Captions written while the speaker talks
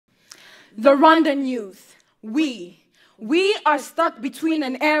the Rwandan youth, we are stuck between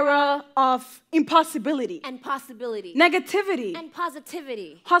an era of impossibility and possibility, negativity and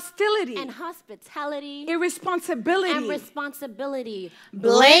positivity, hostility and hospitality, irresponsibility and responsibility,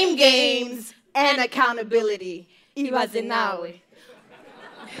 blame games and accountability. Ibaze nawe.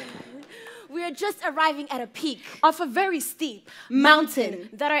 We are just arriving at a peak Of a very steep mountain,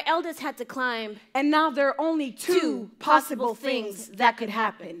 that our elders had to climb. and now there are only two possible things that could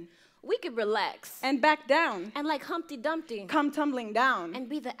happen. We could relax And back down, and like Humpty Dumpty come tumbling down, and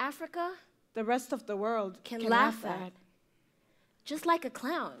be the Africa the rest of the world can laugh at, just like a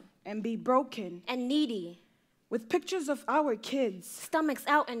clown, and be broken, and needy, with pictures of our kids stomachs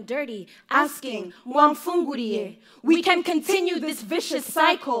out and dirty, asking, asking, "Mwamfunguriye?" We can continue this vicious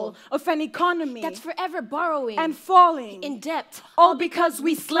cycle of an economy that's forever borrowing and falling, in debt, all because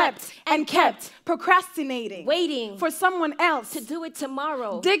we slept and kept procrastinating, waiting for someone else to do it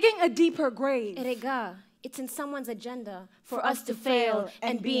tomorrow. digging a deeper grave. Erega, it's in someone's agenda for us to fail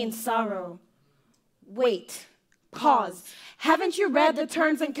and be in sorrow. Wait. Pause. Haven't you read the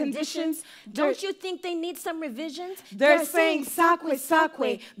terms and conditions? Don't you think they need some revisions? They're saying sakwe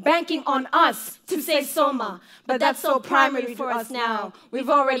sakwe, banking on us to say soma. But that's so primary for us now. We've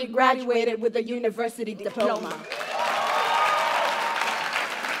already graduated with a university diploma.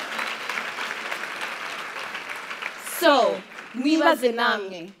 So, mwibaze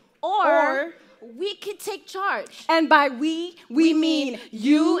namwe. Or we could take charge. And by we mean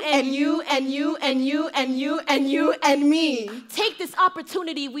you and you and you and you and you and you and me. Take this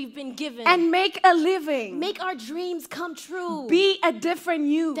opportunity we've been given. And make a living. Make our dreams come true. Be a different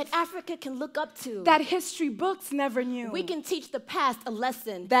you that Africa can look up to. that history books never knew. We can teach the past a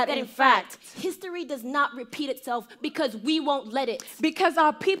lesson That in fact, history does not repeat itself because we won't let it. because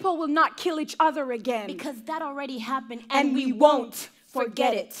our people will not kill each other again. Because that already happened and we won't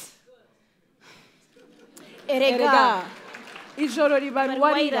forget it. Erega, ijoro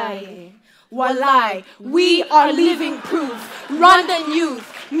ribarwariraye. Walai, we are living proof. Rwandan youth,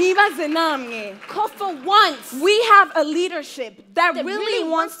 mwibaze namwe. Ko for once We have a leadership that That really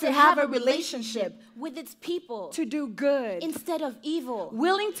wants to have a relationship with its people to do good, instead of evil,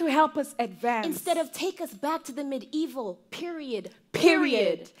 willing to help us advance. instead of take us back to the medieval period.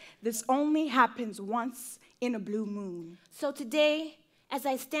 This only happens once in a blue moon. So today, as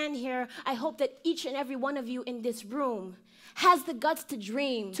I stand here, I hope that each and every one of you in this room has the guts to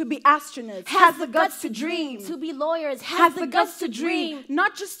dream, To be astronauts, has the guts to dream, to be lawyers, has the guts to dream,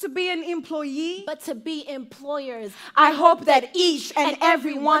 not just to be an employee. but to be employers. I hope that each and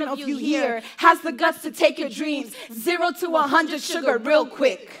every one of you here has the guts to take your dreams 0 to 100 sugar real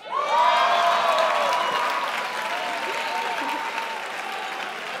quick.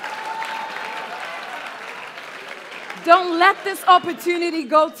 Don't let this opportunity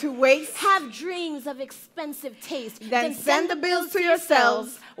go to waste. Have dreams of expensive taste. Then send the bills to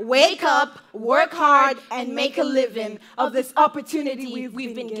yourselves, wake up, work hard, and make a living of this opportunity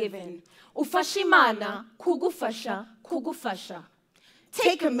we've been given. Ufashimana, kugufasha, kugufasha.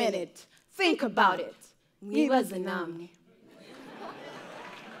 Take a minute, think about it. Mwibaze namwe.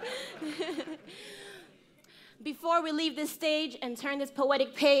 Before we leave this stage and turn this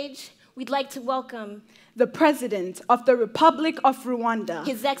poetic page, we'd like to welcome The President of the Republic of Rwanda,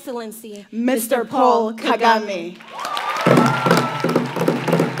 His Excellency, Mr. Paul Kagame.